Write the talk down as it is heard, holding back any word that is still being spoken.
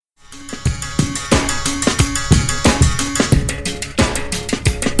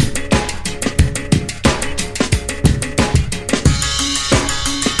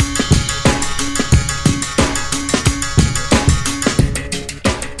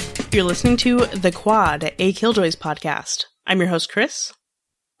You're listening to The Quad, a Killjoys podcast. I'm your host, Chris.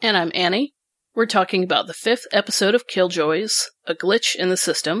 And I'm Annie. We're talking about the 5th episode of Killjoys, A Glitch in the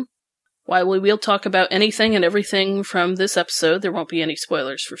System. While we will talk about anything and everything from this episode, there won't be any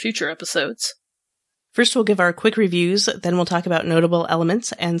spoilers for future episodes. First, we'll give our quick reviews, then we'll talk about notable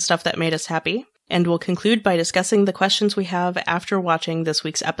elements and stuff that made us happy, and we'll conclude by discussing the questions we have after watching this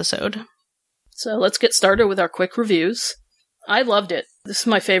week's episode. So let's get started with our quick reviews. I loved it. This is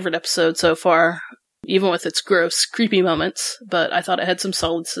my favorite episode so far, even with its gross, creepy moments, but I thought it had some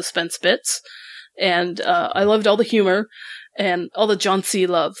solid suspense bits, and I loved all the humor and all the John C.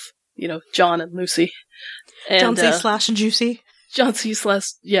 love. You know, John and Lucy. And, John C. slash Juicy. John C.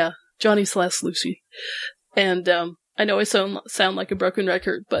 slash, yeah, Johnny slash Lucy. And I know I sound like a broken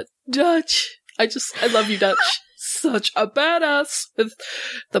record, but Dutch, I love you, Dutch. Such a badass with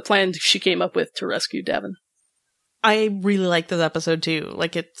the plan she came up with to rescue Davin. I really like this episode too.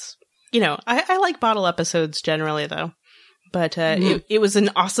 Like, it's, you know, I like bottle episodes generally though. But it was an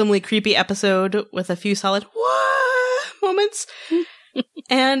awesomely creepy episode with a few solid what moments.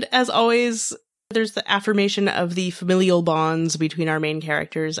 And as always, there's the affirmation of the familial bonds between our main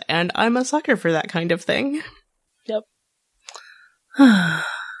characters, and I'm a sucker for that kind of thing. Yep.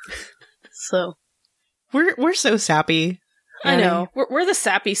 So we're so sappy. Annie. I know. We're the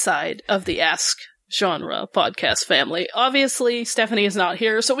sappy side of the Ask genre podcast family. Obviously, Stephanie is not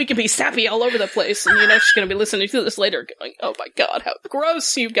here, so we can be sappy all over the place, and you know she's going to be listening to this later going, oh my god, how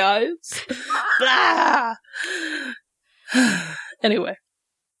gross, you guys. Blah! Anyway,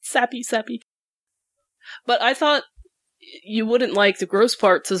 sappy. But I thought you wouldn't like the gross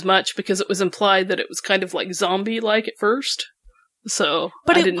parts as much because it was implied that it was kind of like zombie-like at first. So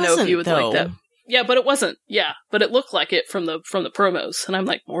but I didn't know if you would though. like that. Yeah, but it wasn't. Yeah, but it looked like it from the promos. And I'm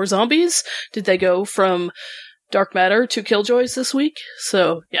like, more zombies? Did they go from Dark Matter to Killjoys this week?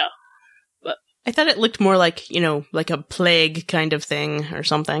 So, yeah. But I thought it looked more like, you know, like a plague kind of thing or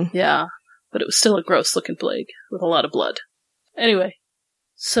something. Yeah. But it was still a gross-looking plague with a lot of blood. Anyway,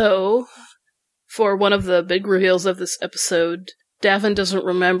 so, for one of the big reveals of this episode, Davin doesn't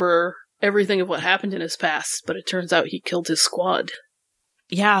remember everything of what happened in his past, but it turns out he killed his squad.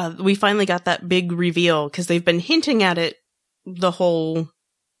 Yeah, we finally got that big reveal, because they've been hinting at it the whole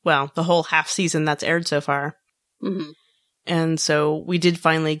half season that's aired so far. Mm-hmm. And so we did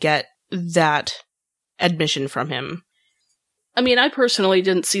finally get that admission from him. I mean, I personally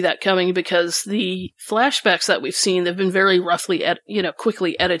didn't see that coming because the flashbacks that we've seen, they've been very roughly,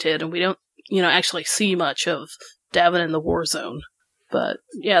 quickly edited, and we don't, actually see much of Davin in the war zone. But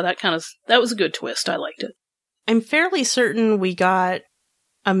yeah, that was a good twist. I liked it. I'm fairly certain we got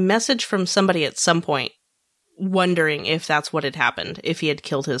a message from somebody at some point wondering if that's what had happened, if he had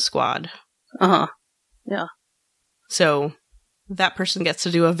killed his squad. Uh-huh. Yeah. So that person gets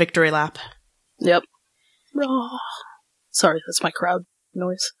to do a victory lap. Yep. Oh. Sorry, that's my crowd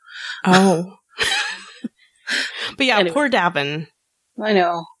noise. Oh. But yeah, anyway. Poor Davin. I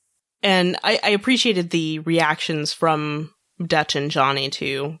know. And I appreciated the reactions from Dutch and Johnny,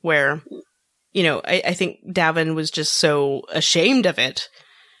 too, where, I think Davin was just so ashamed of it.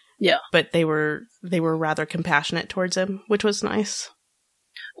 Yeah. But they were rather compassionate towards him, which was nice.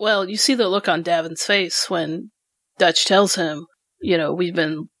 Well, you see the look on Davin's face when Dutch tells him, we've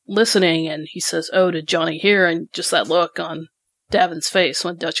been listening, and he says, oh, did Johnny hear? And just that look on Davin's face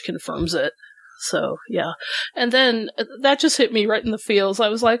when Dutch confirms it. So, yeah. And then that just hit me right in the feels. I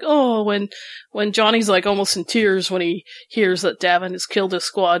was like, oh, when Johnny's like almost in tears when he hears that Davin has killed his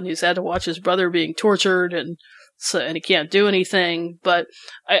squad and he's had to watch his brother being tortured and he can't do anything. But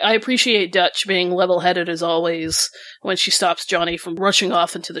I appreciate Dutch being level-headed as always when she stops Johnny from rushing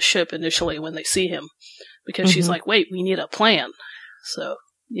off into the ship initially when they see him. Because she's like, wait, we need a plan. So,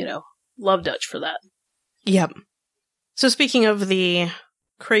 love Dutch for that. Yep. So speaking of the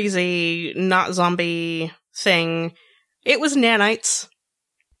crazy, not zombie thing, it was nanites.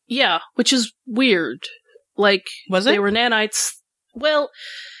 Yeah, which is weird. Like, was it? They were nanites. Well,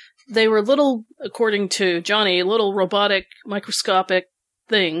 they were little, according to Johnny, little robotic, microscopic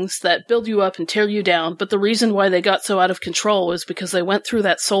things that build you up and tear you down, but the reason why they got so out of control was because they went through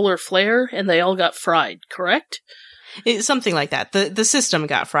that solar flare and they all got fried, correct? Something like that. The system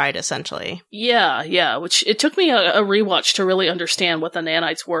got fried, essentially. Yeah, which it took me a rewatch to really understand what the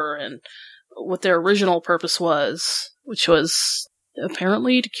nanites were and what their original purpose was, which was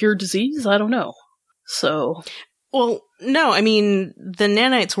apparently to cure disease? I don't know. So... Well, no, I mean, the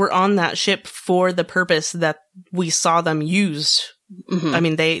nanites were on that ship for the purpose that we saw them used. Mm-hmm. I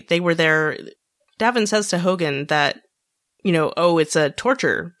mean, they were there. Davin says to Hogan that, it's a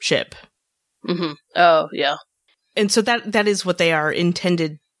torture ship. Mm-hmm. Oh, yeah. And so that is what they are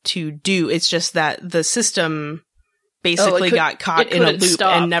intended to do. It's just that the system basically got caught in a loop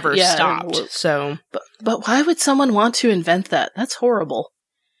and never stopped. So, but why would someone want to invent that? That's horrible.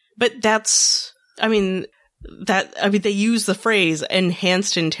 But they use the phrase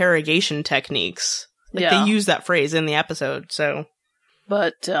enhanced interrogation techniques. They use that phrase in the episode, so.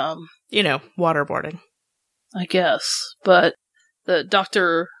 But, waterboarding. I guess. But the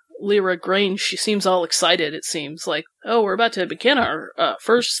Dr. Lyra Grange, she seems all excited, it seems. Like, oh, we're about to begin our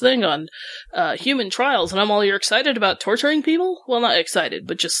first thing on human trials, and I'm all, you're excited about torturing people? Well, not excited,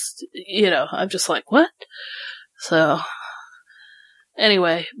 but just, I'm just like, what? So,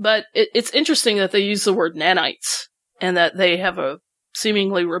 anyway, but it's interesting that they use the word nanites, and that they have a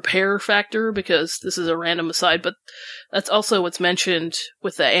seemingly repair factor, because this is a random aside, but that's also what's mentioned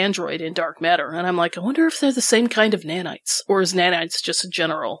with the android in Dark Matter, and I'm like, I wonder if they're the same kind of nanites, or is nanites just a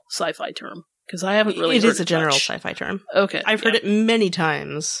general sci-fi term? Because I haven't really heard it. It is a general sci-fi term. Okay. I've heard it many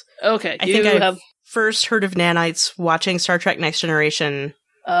times. Okay. I think I first heard of nanites watching Star Trek Next Generation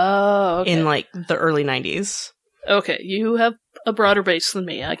in, the early 90s. Okay, you have a broader base than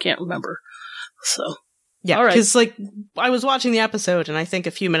me. I can't remember. So... Yeah, because, I was watching the episode, and I think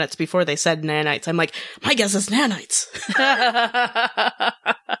a few minutes before they said nanites, I'm like, my guess is nanites.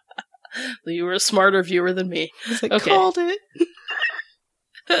 You were a smarter viewer than me. I was like, called it.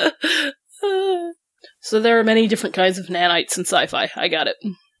 So there are many different kinds of nanites in sci-fi. I got it.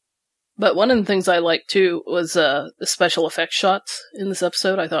 But one of the things I liked, too, was the special effects shots in this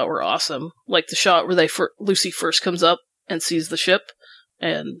episode I thought were awesome. Like the shot where Lucy first comes up and sees the ship,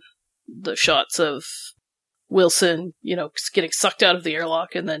 and the shots of Wilson, getting sucked out of the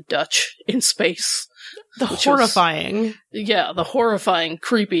airlock, and then Dutch in space. The horrifying,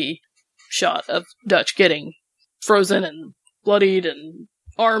 creepy shot of Dutch getting frozen and bloodied and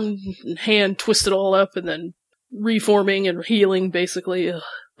arm and hand twisted all up and then reforming and healing, basically. Ugh.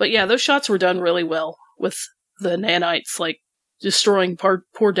 But yeah, those shots were done really well with the nanites, destroying poor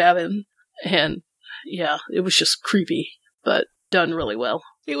Davin. And yeah, it was just creepy, but done really well.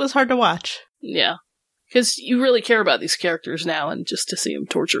 It was hard to watch. Yeah. Because you really care about these characters now, and just to see them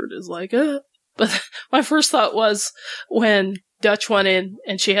tortured is like, But my first thought was when Dutch went in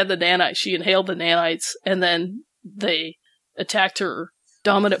and she had the nanites, she inhaled the nanites, and then they attacked her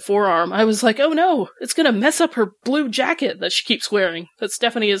dominant forearm. I was like, oh no, it's gonna mess up her blue jacket that she keeps wearing. That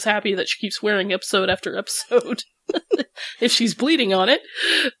Stephanie is happy that she keeps wearing episode after episode. If she's bleeding on it.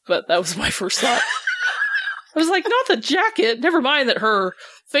 But that was my first thought. I was like, not the jacket. Never mind that her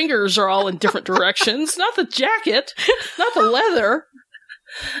fingers are all in different directions. Not the jacket. Not the leather.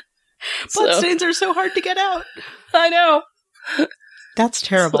 Bloodstains are so hard to get out. I know. That's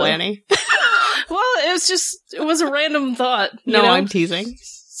terrible, Annie. Well, it was a random thought. No, I'm teasing.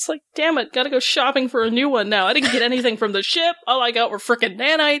 It's like, damn it, gotta go shopping for a new one now. I didn't get anything from the ship. All I got were frickin'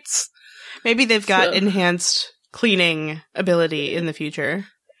 nanites. Maybe they've got enhanced cleaning ability in the future.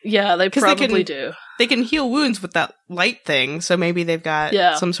 Yeah, they probably do. They can heal wounds with that light thing, so maybe they've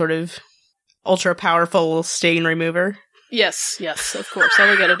got some sort of ultra-powerful stain remover. Yes, of course. All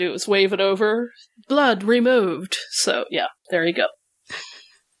they gotta do is wave it over. Blood removed. So, yeah, there you go.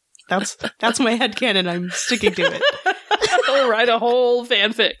 That's my headcanon. I'm sticking to it. I'll write a whole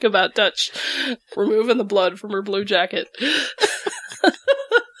fanfic about Dutch removing the blood from her blue jacket.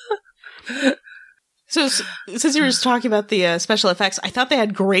 So, since you were just talking about the special effects, I thought they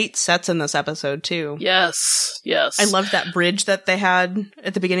had great sets in this episode, too. Yes. I loved that bridge that they had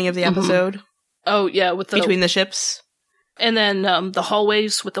at the beginning of the episode. Mm-hmm. Oh, yeah, between the ships. And then the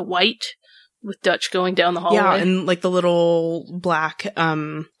hallways with the white, with Dutch going down the hallway. Yeah, and the little black...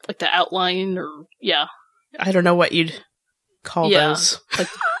 like the outline, or... Yeah. I don't know what you'd call those. Like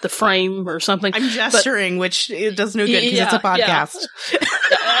the frame or something. I'm gesturing, which it does no good because it's a podcast. Yeah.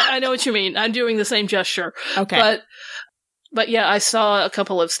 I know what you mean. I'm doing the same gesture. Okay. But yeah, I saw a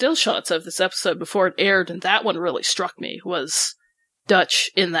couple of still shots of this episode before it aired, and that one really struck me, was Dutch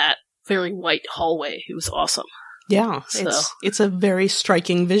in that very white hallway. It was awesome. Yeah, it's a very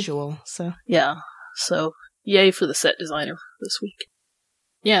striking visual. So yeah, so yay for the set designer this week.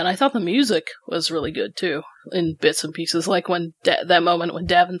 Yeah, and I thought the music was really good too, in bits and pieces, like when that moment when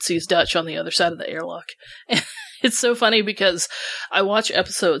Davin sees Dutch on the other side of the airlock. It's so funny because I watch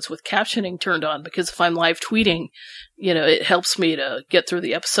episodes with captioning turned on, because if I'm live tweeting, it helps me to get through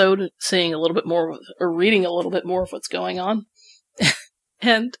the episode, seeing a little bit more, or reading a little bit more of what's going on.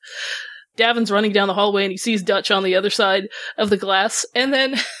 And Davin's running down the hallway and he sees Dutch on the other side of the glass, and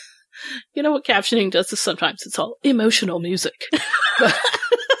then, what captioning does is sometimes it's all emotional music.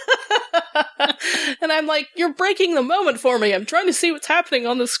 And I'm like, you're breaking the moment for me. I'm trying to see what's happening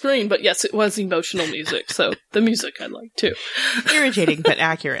on the screen. But yes, it was emotional music. So the music I like too. Irritating, but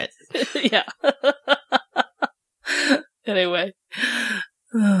accurate. Yeah. Anyway.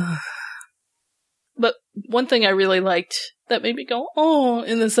 But one thing I really liked that made me go, oh,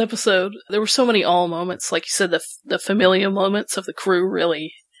 in this episode, there were so many all moments. Like you said, the familial moments of the crew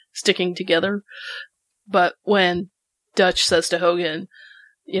really sticking together. But when Dutch says to Hogan,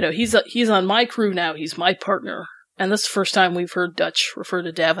 he's on my crew now, he's my partner. And that's the first time we've heard Dutch refer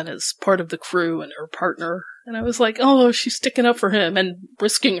to D'avin as part of the crew and her partner. And I was like, oh, she's sticking up for him and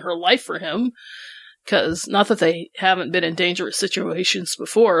risking her life for him. Because not that they haven't been in dangerous situations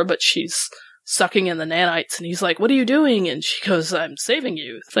before, but she's sucking in the nanites, and he's like, what are you doing? And she goes, I'm saving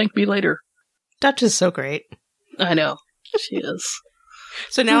you. Thank me later. Dutch is so great. I know. She is.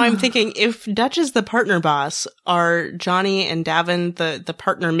 So now I'm thinking, if Dutch is the partner boss, are Johnny and D'avin the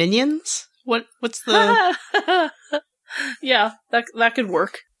partner minions? What's the... Yeah, that could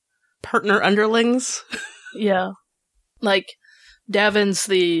work. Partner underlings? Yeah. Like, D'Avin's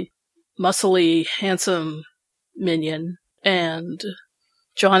the muscly, handsome minion, and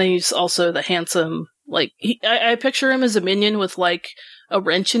Johnny's also the handsome, like, I picture him as a minion with, like, a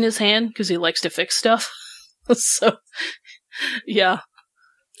wrench in his hand, because he likes to fix stuff. So, yeah.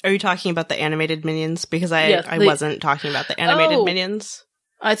 Are you talking about the animated minions? Because I wasn't talking about the animated minions.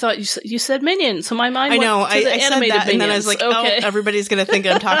 I thought you said minions, so my mind went to the I animated said that, minions. and then I was like, okay. Oh, everybody's going to think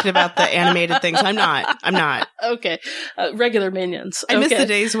I'm talking about the animated things. I'm not. Okay. Regular minions. I miss the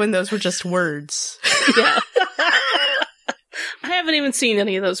days when those were just words. Yeah. I haven't even seen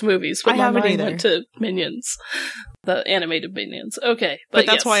any of those movies, but my mind went to Minions. The animated Minions. Okay. But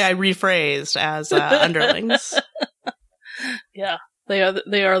that's why I rephrased as underlings. Yeah. They are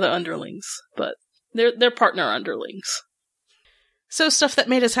the underlings, but they're partner underlings. So stuff that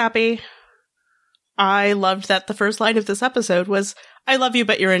made us happy. I loved that the first line of this episode was, I love you,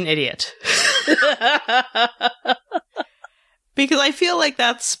 but you're an idiot. Because I feel like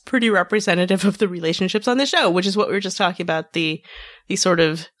that's pretty representative of the relationships on the show, which is what we were just talking about, the sort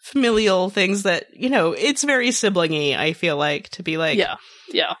of familial things that, it's very siblingy, I feel like, to be like,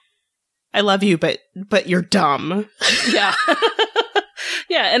 yeah. I love you, but you're dumb. Yeah.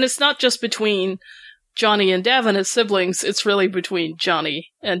 Yeah, and it's not just between Johnny and D'avin as siblings, it's really between Johnny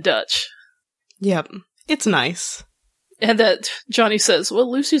and Dutch. Yep. It's nice. And that Johnny says,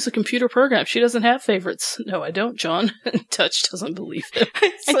 well, Lucy's a computer program. She doesn't have favorites. No, I don't, John. Dutch doesn't believe him.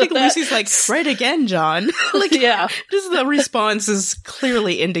 I think Lucy's like, right again, John. Like, yeah. Just the response is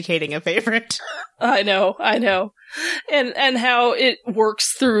clearly indicating a favorite. I know. And how it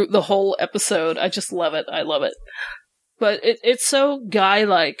works through the whole episode. I just love it. I love it. But it's so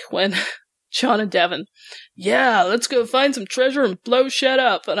guy-like when John and D'avin, yeah, let's go find some treasure and blow shit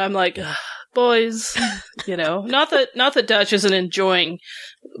up. And I'm like, boys, not that Dutch isn't enjoying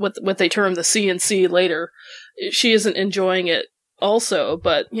what they term the CNC later. She isn't enjoying it also,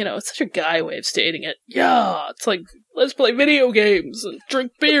 but, it's such a guy way of stating it. Yeah, it's like, let's play video games and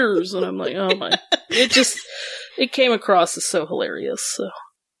drink beers. And I'm like, oh my. It came across as so hilarious. So.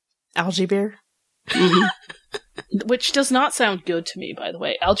 Algae beer? Mm-hmm. Which does not sound good to me, by the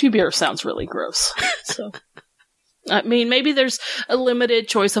way. Algae beer sounds really gross. So. I mean, maybe there's a limited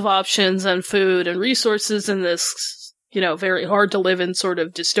choice of options and food and resources in this, very hard to live in sort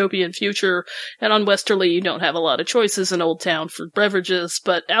of dystopian future. And on Westerly, you don't have a lot of choices in Old Town for beverages,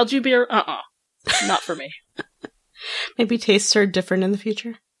 but algae beer, not for me. Maybe tastes are different in the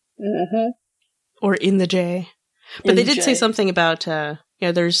future. Mm-hmm. Or in the J. But they did say something about,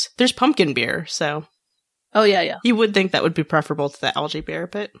 there's pumpkin beer, so. Oh, yeah. You would think that would be preferable to the algae beer,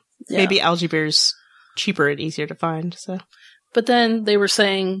 but maybe algae beer's cheaper and easier to find, so. But then they were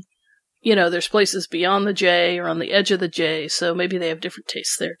saying, there's places beyond the J or on the edge of the J, so maybe they have different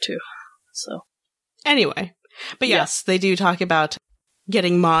tastes there too. So. Anyway. But yes, they do talk about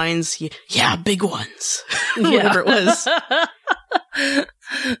getting mines. Yeah, big ones. Whatever it was.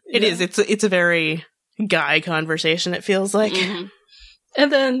 It is. It's a very guy conversation, it feels like. Mm-hmm.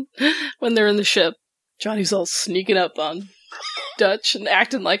 And then when they're in the ship, Johnny's all sneaking up on Dutch and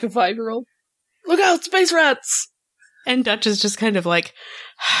acting like a 5-year-old. Look out, space rats! And Dutch is just kind of like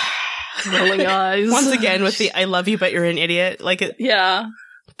rolling eyes. Once again with the I love you, but you're an idiot. Like it. Yeah.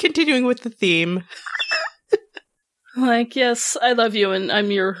 Continuing with the theme. Like, yes, I love you and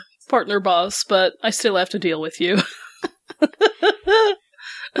I'm your partner boss, but I still have to deal with you.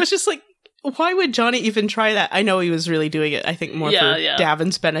 It's just like, why would Johnny even try that? I know he was really doing it, I think, more for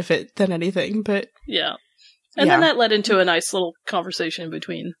D'Avin's benefit than anything, but... Yeah. And then that led into a nice little conversation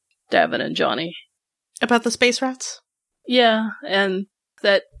between D'avin and Johnny. About the space rats? Yeah, and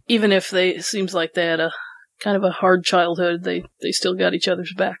that even if it seems like they had a kind of a hard childhood, they still got each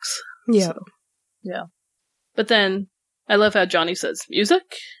other's backs. Yeah. So, yeah. But then, I love how Johnny says music,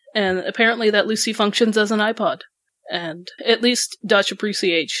 and apparently that Lucy functions as an iPod. And at least Dutch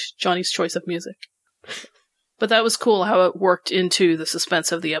appreciates Johnny's choice of music. But that was cool how it worked into the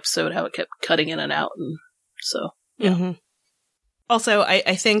suspense of the episode, how it kept cutting in and out, and so, yeah. Mm-hmm. Also,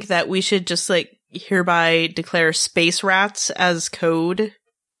 I think that we should just, like, hereby declare space rats as code.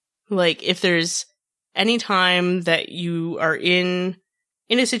 Like, if there's any time that you are in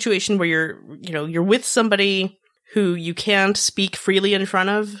a situation where you're with somebody who you can't speak freely in front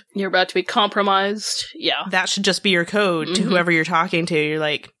of. You're about to be compromised. Yeah. That should just be your code to whoever you're talking to. You're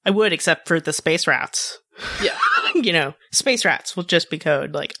like, I would, except for the space rats. Yeah. Space rats will just be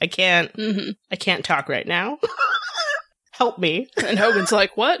code. Like, I can't talk right now. Help me. And Hogan's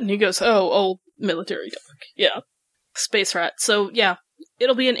like, what? And he goes, oh, old military talk. Yeah. Space rat. So, yeah,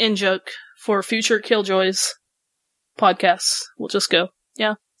 it'll be an in-joke for future Killjoys podcasts. We'll just go,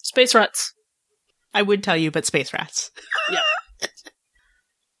 yeah, space rats. I would tell you, but space rats. Yeah.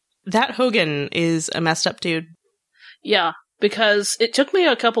 That Hogan is a messed up dude. Yeah, because it took me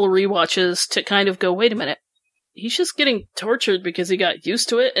a couple of rewatches to kind of go, wait a minute. He's just getting tortured because he got used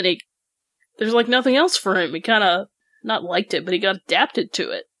to it, and there's like nothing else for him. He kind of not liked it, but he got adapted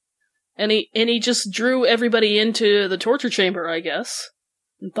to it. And he just drew everybody into the torture chamber, I guess,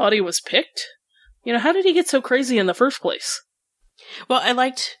 and thought he was picked. How did he get so crazy in the first place? Well, I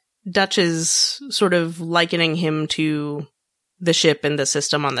liked Dutch's sort of likening him to the ship and the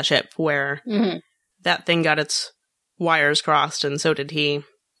system on the ship, where that thing got its wires crossed, and so did he.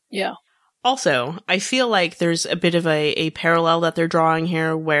 Yeah. Also, I feel like there's a bit of a parallel that they're drawing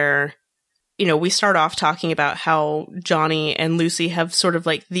here where, we start off talking about how Johnny and Lucy have sort of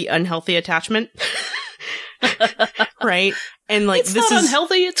like the unhealthy attachment. Right? And like, it's not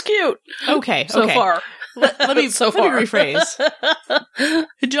unhealthy, it's cute. Okay. So far. Let me rephrase.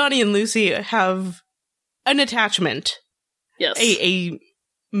 Johnny and Lucy have an attachment. Yes. A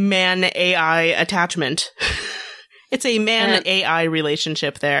man-AI attachment. It's a man-AI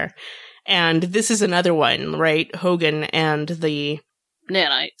relationship there. And this is another one, right? Hogan and the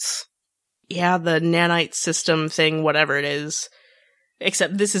nanites. Yeah, the nanite system thing, whatever it is.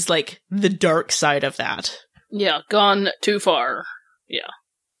 Except this is like the dark side of that. Yeah, gone too far. Yeah.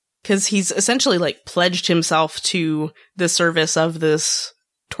 Because he's essentially like pledged himself to the service of this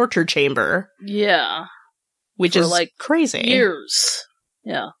torture chamber. Yeah. Which is like crazy. Years.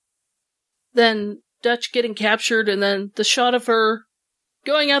 Yeah. Then Dutch getting captured, and then the shot of her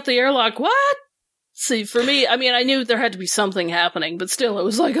going out the airlock. What? See, for me, I mean, I knew there had to be something happening, but still, it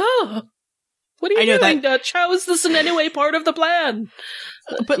was like, oh, what are you doing, Dutch? How is this in any way part of the plan?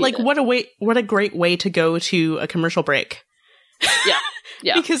 But like, what a great way to go to a commercial break. Yeah.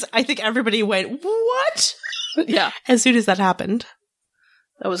 Yeah. Because I think everybody went, what? Yeah. As soon as that happened.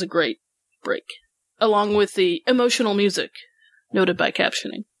 That was a great break. Along with the emotional music, noted by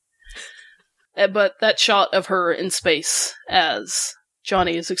captioning. But that shot of her in space, as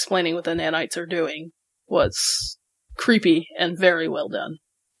Johnny is explaining what the nanites are doing, was creepy and very well done.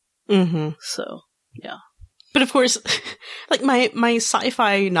 Mm-hmm. So, yeah. But of course, like my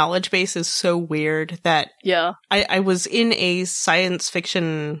sci-fi knowledge base is so weird that I was in a science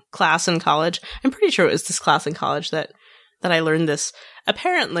fiction class in college. I'm pretty sure it was this class in college that I learned this.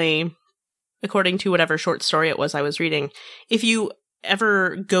 Apparently, according to whatever short story it was I was reading, if you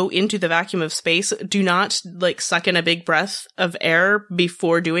ever go into the vacuum of space, do not like suck in a big breath of air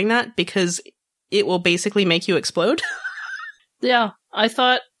before doing that, because it will basically make you explode. Yeah, I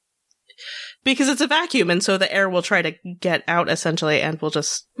thought... Because it's a vacuum, and so the air will try to get out, essentially, and will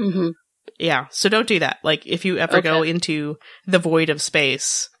just... Mm-hmm. Yeah, so don't do that. Like, if you ever go into the void of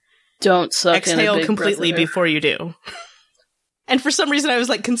space... Don't suck exhale in a big completely before you do. And for some reason, I was,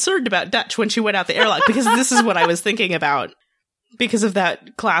 like, concerned about Dutch when she went out the airlock, because this is what I was thinking about. Because of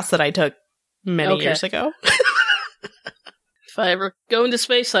that class that I took many years ago. If I ever go into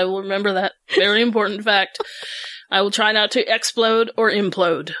space, I will remember that very important fact. I will try not to explode or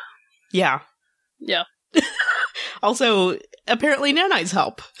implode. Yeah. Yeah. Also, apparently nanites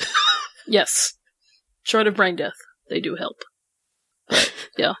help. Yes. Short of brain death, they do help. But,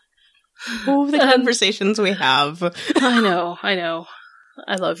 yeah. Oh, the conversations we have. I know.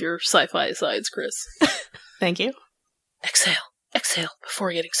 I love your sci-fi sides, Chris. Thank you. Exhale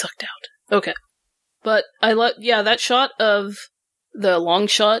before getting sucked out. Okay. But I love, that shot of the long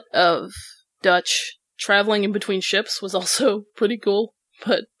shot of Dutch traveling in between ships was also pretty cool,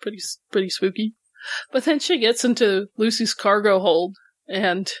 but pretty spooky. But then she gets into Lucy's cargo hold,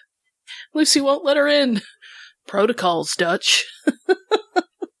 and Lucy won't let her in. protocols, Dutch.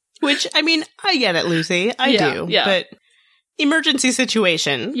 Which, I mean, I get it, Lucy. I do. Yeah. But emergency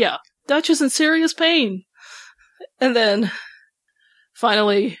situation. Yeah. Dutch is in serious pain. And then,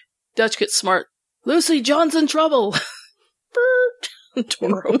 finally, Dutch gets smart. Lucy, John's in trouble.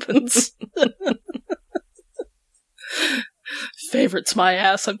 Door opens. Favorites my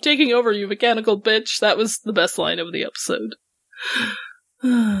ass. I'm taking over, you mechanical bitch. That was the best line of the episode.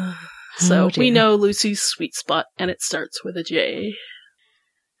 So, we know Lucy's sweet spot, and it starts with a J.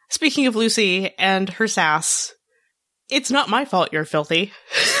 Speaking of Lucy and her sass, it's not my fault you're filthy.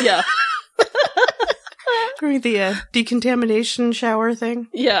 Yeah. During the decontamination shower thing.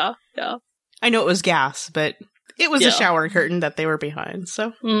 Yeah, yeah. I know it was gas, but it was a shower curtain that they were behind,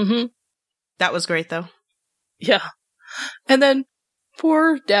 so. Mm-hmm. That was great, though. Yeah. And then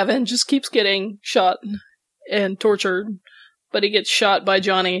poor Davin just keeps getting shot and tortured, but he gets shot by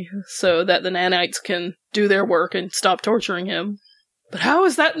Johnny so that the nanites can do their work and stop torturing him. But how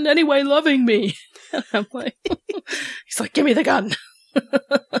is that in any way loving me? I'm like, he's like, give me the gun.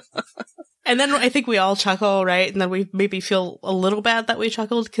 And then I think we all chuckle, right? And then we maybe feel a little bad that we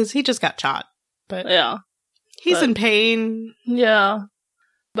chuckled because he just got shot. But yeah, he's in pain. Yeah.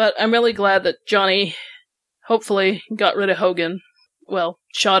 But I'm really glad that Johnny hopefully got rid of Hogan. Well,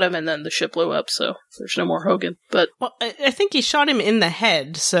 shot him and then the ship blew up, so there's no more Hogan. But well, I think he shot him in the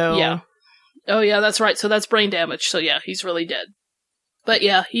head, so. Yeah. Oh, yeah, that's right. So that's brain damage. So yeah, he's really dead. But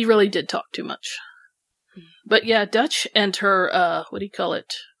yeah, he really did talk too much. But yeah, Dutch and her, what do you call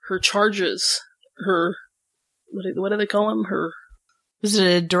it? Her charges. Her, what do they call them? Her... Was it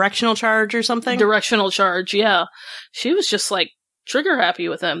a directional charge or something? Directional charge, yeah. She was just like trigger happy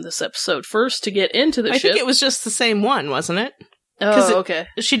with them this episode. First to get into the ship. I think it was just the same one, wasn't it? Oh, okay.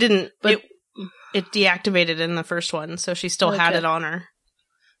 She didn't, but it deactivated in the first one, so she still had it on her.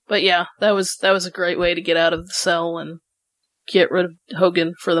 But yeah, that was a great way to get out of the cell and get rid of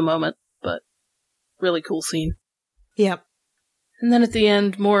Hogan for the moment. But really cool scene. Yep. And then at the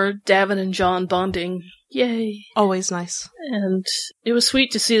end, more Davin and John bonding. Yay. Always nice. And it was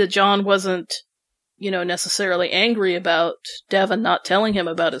sweet to see that John wasn't, necessarily angry about Davin not telling him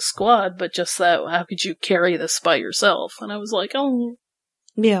about his squad, but just that, how could you carry this by yourself? And I was like, oh.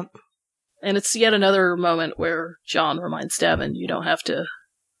 Yeah. And it's yet another moment where John reminds Davin, you don't have to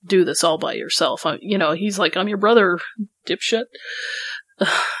do this all by yourself. He's like, I'm your brother, dipshit.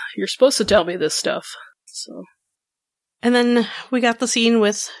 You're supposed to tell me this stuff. So. And then we got the scene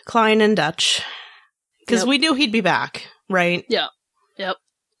with Klein and Dutch. Because we knew he'd be back, right? Yeah. Yep.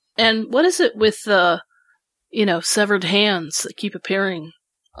 And what is it with the, severed hands that keep appearing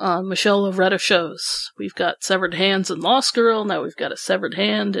on Michelle Lovretta shows? We've got severed hands in Lost Girl, now we've got a severed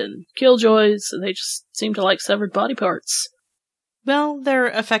hand in Killjoys, and they just seem to like severed body parts. Well, they're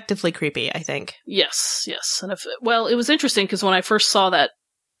effectively creepy, I think. Yes. And it was interesting, because when I first saw that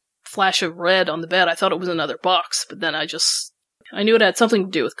flash of red on the bed, I thought it was another box, but then I knew it had something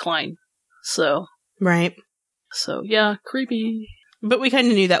to do with Klein. So. Right. So, yeah, creepy. But we kind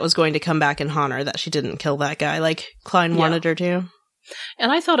of knew that was going to come back and haunt her, that she didn't kill that guy, like Klein wanted her to.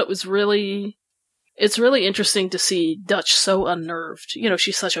 And I thought it's really interesting to see Dutch so unnerved.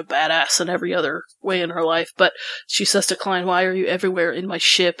 She's such a badass in every other way in her life, but she says to Klein, why are you everywhere in my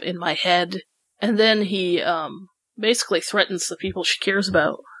ship, in my head? And then he basically threatens the people she cares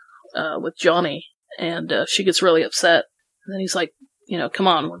about with Johnny, and she gets really upset. And then he's like, come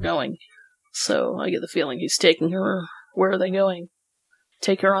on, we're going. So I get the feeling he's taking her. Where are they going?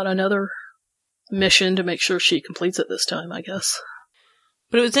 Take her on another mission to make sure she completes it this time, I guess.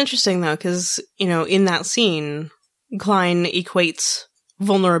 But it was interesting, though, because, in that scene, Klein equates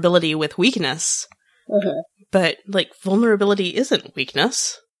vulnerability with weakness. Uh-huh. But, vulnerability isn't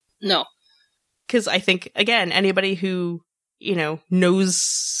weakness. No. Because I think, again, anybody who, knows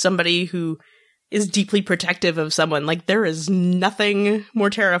somebody who is deeply protective of someone, there is nothing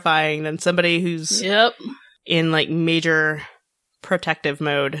more terrifying than somebody who's in, major protective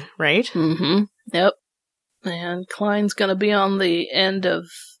mode, right? Mm-hmm. Yep. And Klein's gonna be on the end of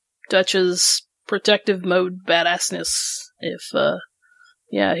Dutch's protective mode badassness if,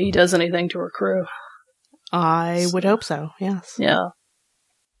 he does anything to her crew. I would hope so, yes. Yeah.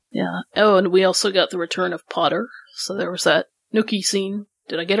 Yeah. Oh, and we also got the return of Potter. So there was that Nookie scene.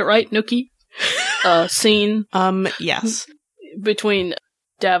 Did I get it right? Nookie? Scene. Yes. Between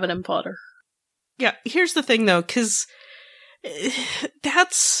Davin and Potter. Yeah, here's the thing, though, because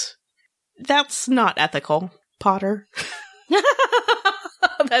that's not ethical, Potter.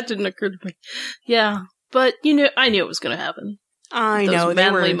 That didn't occur to me. Yeah, but I knew it was going to happen. I know those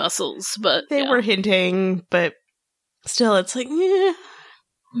manly muscles, but they were hinting, but still, it's like,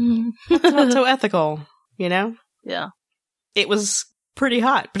 that's not so ethical, you know? Yeah. It was pretty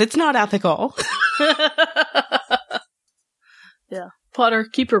hot, but it's not ethical. Yeah. Potter,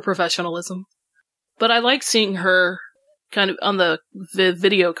 keep your professionalism. But I like seeing her kind of on the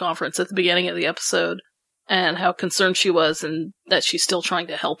video conference at the beginning of the episode and how concerned she was and that she's still trying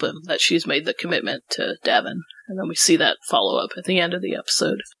to help him, that she's made the commitment to Davin. And then we see that follow up at the end of the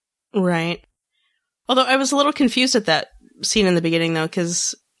episode. Right. Although I was a little confused at that scene in the beginning, though,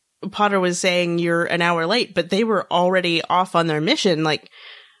 because Potter was saying you're an hour late, but they were already off on their mission. Like,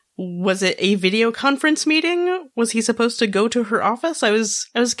 was it a video conference meeting? Was he supposed to go to her office? I was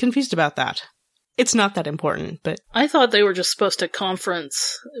confused about that. It's not that important, but... I thought they were just supposed to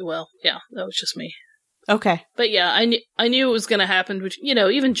conference. Well, yeah, that was just me. Okay. But yeah, I knew it was going to happen, which, you know,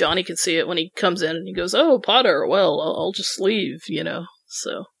 even Johnny can see it when he comes in and he goes, "Oh, Potter, well, I'll just leave," you know,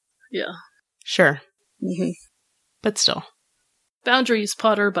 so, yeah. Sure. Mm-hmm. But still. Boundaries,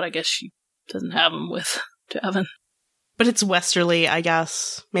 Potter, but I guess she doesn't have them with Davin. But it's Westerly, I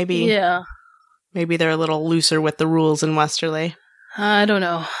guess. Maybe. Yeah. Maybe they're a little looser with the rules in Westerly. I don't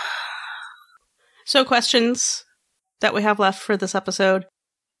know. So, questions that we have left for this episode?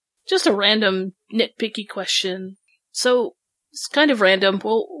 Just a random, nitpicky question. So, it's kind of random.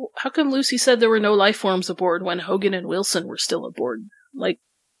 Well, how come Lucy said there were no life forms aboard when Hogan and Wilson were still aboard? Like,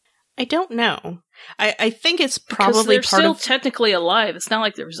 I don't know. I think it's because probably they're part still of... technically alive. It's not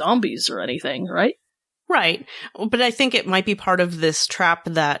like they're zombies or anything, right? Right. But I think it might be part of this trap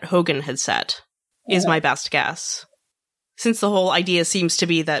that Hogan had set, is my best guess. Since the whole idea seems to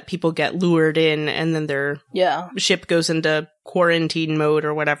be that people get lured in and then their ship goes into quarantine mode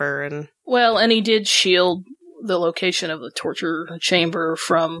or whatever. And well, and he did shield the location of the torture chamber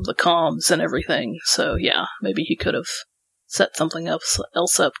from the comms and everything. So yeah, maybe he could have set something else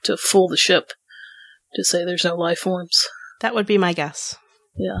up to fool the ship to say there's no life forms. That would be my guess.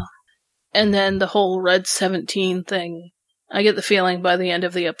 Yeah. And then the whole Red 17 thing, I get the feeling by the end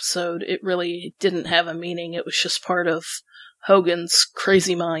of the episode, it really didn't have a meaning. It was just part of Hogan's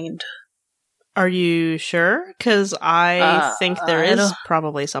crazy mind. Are you sure? Because I think there is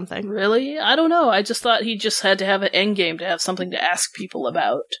probably something. Really? I don't know. I just thought he just had to have an endgame to have something to ask people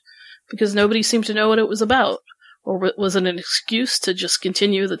about. Because nobody seemed to know what it was about. Or was it an excuse to just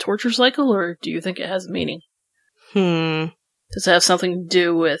continue the torture cycle, or do you think it has meaning? Does it have something to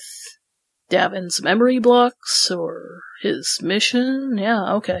do with Davin's memory blocks, or his mission?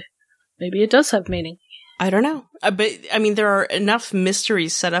 Yeah, okay. Maybe it does have meaning. I don't know. But, I mean, there are enough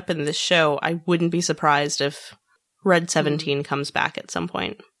mysteries set up in this show, I wouldn't be surprised if Red 17 comes back at some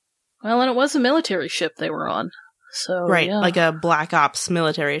point. Well, and it was a military ship they were on, so right, yeah. Like a Black Ops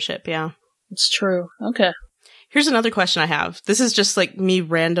military ship, yeah. It's true. Okay. Here's another question I have. This is just like me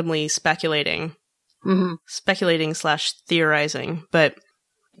randomly speculating. Mm-hmm. Speculating/theorizing. But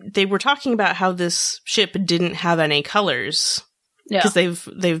they were talking about how this ship didn't have any colors. Yeah. Because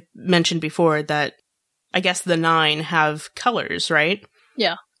they've mentioned before that I guess the 9 have colors, right?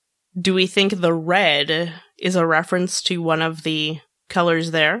 Yeah. Do we think the red is a reference to one of the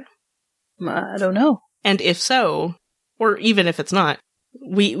colors there? I don't know. And if so, or even if it's not,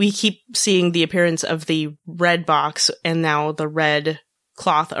 we keep seeing the appearance of the red box and now the red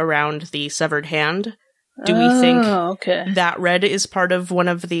cloth around the severed hand. Do we think that red is part of one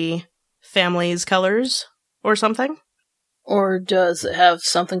of the family's colors or something? Or does it have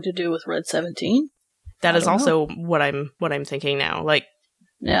something to do with Red 17? That is also what I'm thinking now. Like,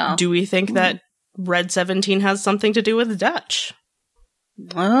 yeah. Do we think that Red 17 has something to do with Dutch?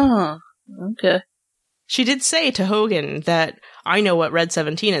 Oh, okay. She did say to Hogan that I know what Red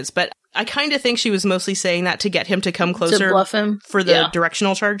 17 is, but I kind of think she was mostly saying that to get him to come closer to bluff him for the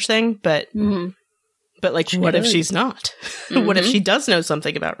directional charge thing. But but like, what if she's not? What if she does know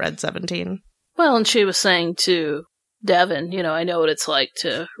something about Red 17? Well, and she was saying to Davin, you know, I know what it's like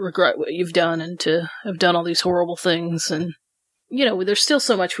to regret what you've done and to have done all these horrible things, and you know, there's still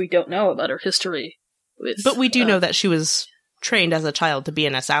so much we don't know about her history. But we do know that she was trained as a child to be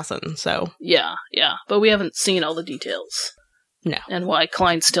an assassin, so... Yeah, but we haven't seen all the details. No. And why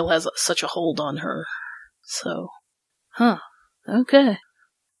Klein still has such a hold on her. So... Okay.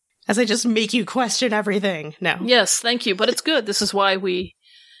 As I just make you question everything. No. Yes, thank you, but it's good. This is why we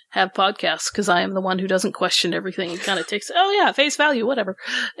have podcasts, because I am the one who doesn't question everything and kind of takes, oh yeah, face value, whatever.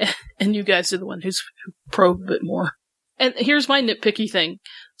 And you guys are the one who probe a bit more. And here's my nitpicky thing.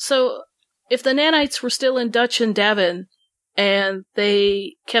 So, if the nanites were still in Dutch and Davin, and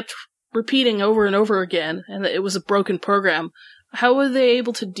they kept repeating over and over again, and it was a broken program, how were they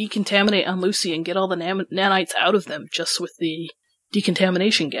able to decontaminate on Lucy and get all the nanites out of them just with the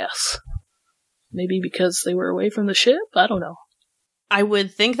decontamination gas? Maybe because they were away from the ship? I don't know. I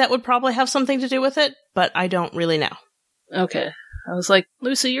would think that would probably have something to do with it, but I don't really know. Okay. I was like,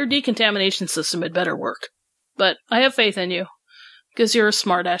 Lucy, your decontamination system had better work. But I have faith in you, because you're a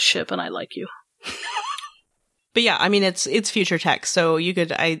smart-ass ship and I like you. But yeah, I mean, it's future tech, so you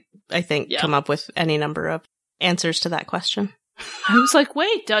could, I think, come up with any number of answers to that question. I was like,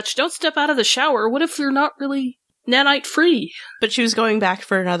 wait, Dutch, don't step out of the shower. What if you're not really nanite-free? But she was going back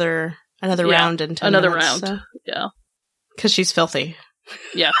for another round in 10 another minutes. Round, So. yeah. Because she's filthy.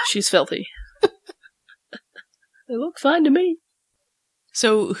 Yeah, she's filthy. They look fine to me.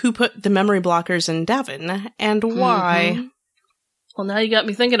 So who put the memory blockers in Davin, and why? Mm-hmm. Well, now you got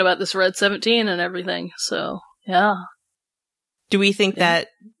me thinking about this Red 17 and everything, so, yeah. Do we think that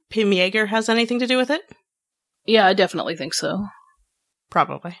Pim Yeager has anything to do with it? Yeah, I definitely think so.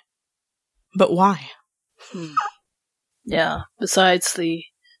 Probably. But why? Yeah, besides the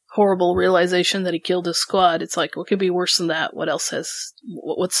horrible realization that he killed his squad, it's like, what could be worse than that? What else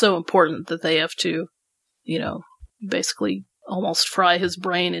what's so important that they have to, basically almost fry his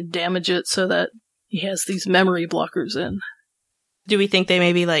brain and damage it so that he has these memory blockers in? Do we think they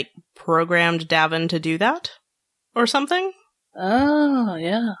maybe, programmed Davin to do that? Or something? Oh,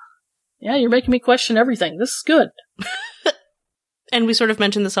 yeah. Yeah, you're making me question everything. This is good. And we sort of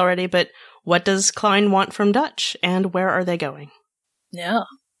mentioned this already, but what does Klein want from Dutch, and where are they going? Yeah.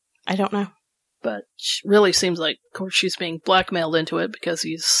 I don't know. But it really seems like, of course, she's being blackmailed into it because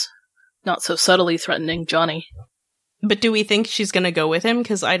he's not so subtly threatening Johnny. But do we think she's going to go with him?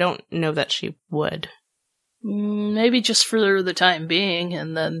 Because I don't know that she would. Maybe just for the time being,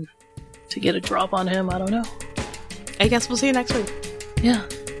 and then to get a drop on him, I don't know. I guess we'll see you next week. Yeah.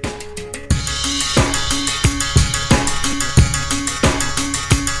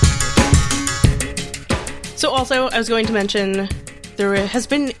 So also, I was going to mention, there has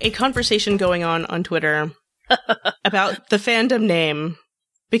been a conversation going on Twitter about the fandom name.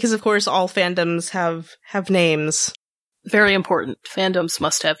 Because, of course, all fandoms have names. Very important. Fandoms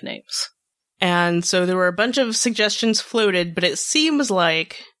must have names. And so there were a bunch of suggestions floated, but it seems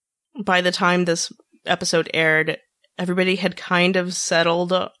like by the time this episode aired, everybody had kind of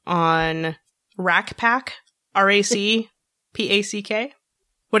settled on Rack Pack, RACPACK.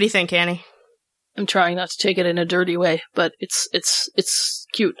 What do you think, Annie? I'm trying not to take it in a dirty way, but it's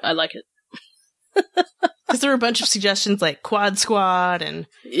cute. I like it. Because there were a bunch of suggestions like Quad Squad and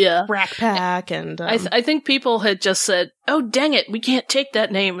Rack Pack, and I think people had just said, "Oh, dang it, we can't take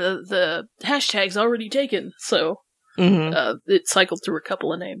that name. The hashtag's already taken." So it cycled through a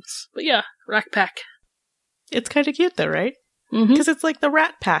couple of names. But yeah, Rack Pack. It's kind of cute though, right? Because it's like the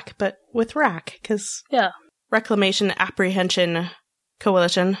Rat Pack, but with Rack. Because Reclamation Apprehension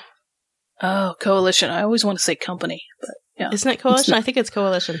Coalition. Oh, coalition. I always want to say company, but yeah. Isn't it coalition? I think it's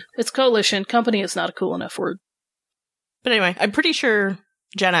coalition. It's coalition. Company is not a cool enough word. But anyway, I'm pretty sure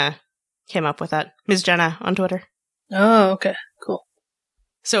Jenna came up with that. Ms. Jenna on Twitter. Oh, okay. Cool.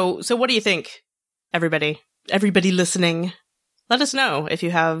 So what do you think, everybody? Everybody listening, let us know if you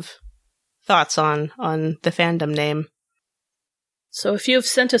have thoughts on the fandom name. So if you have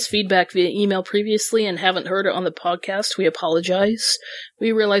sent us feedback via email previously and haven't heard it on the podcast, we apologize.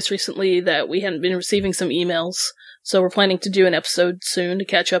 We realized recently that we hadn't been receiving some emails, so we're planning to do an episode soon to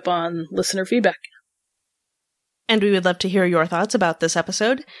catch up on listener feedback. And we would love to hear your thoughts about this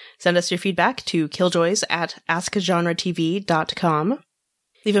episode. Send us your feedback to killjoys@askgenretv.com.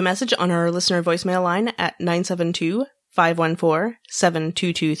 Leave a message on our listener voicemail line at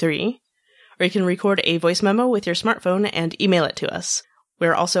 972-514-7223. Or you can record a voice memo with your smartphone and email it to us.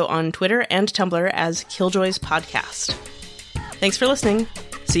 We're also on Twitter and Tumblr as Killjoys Podcast. Thanks for listening.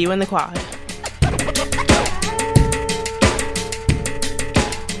 See you in the quad.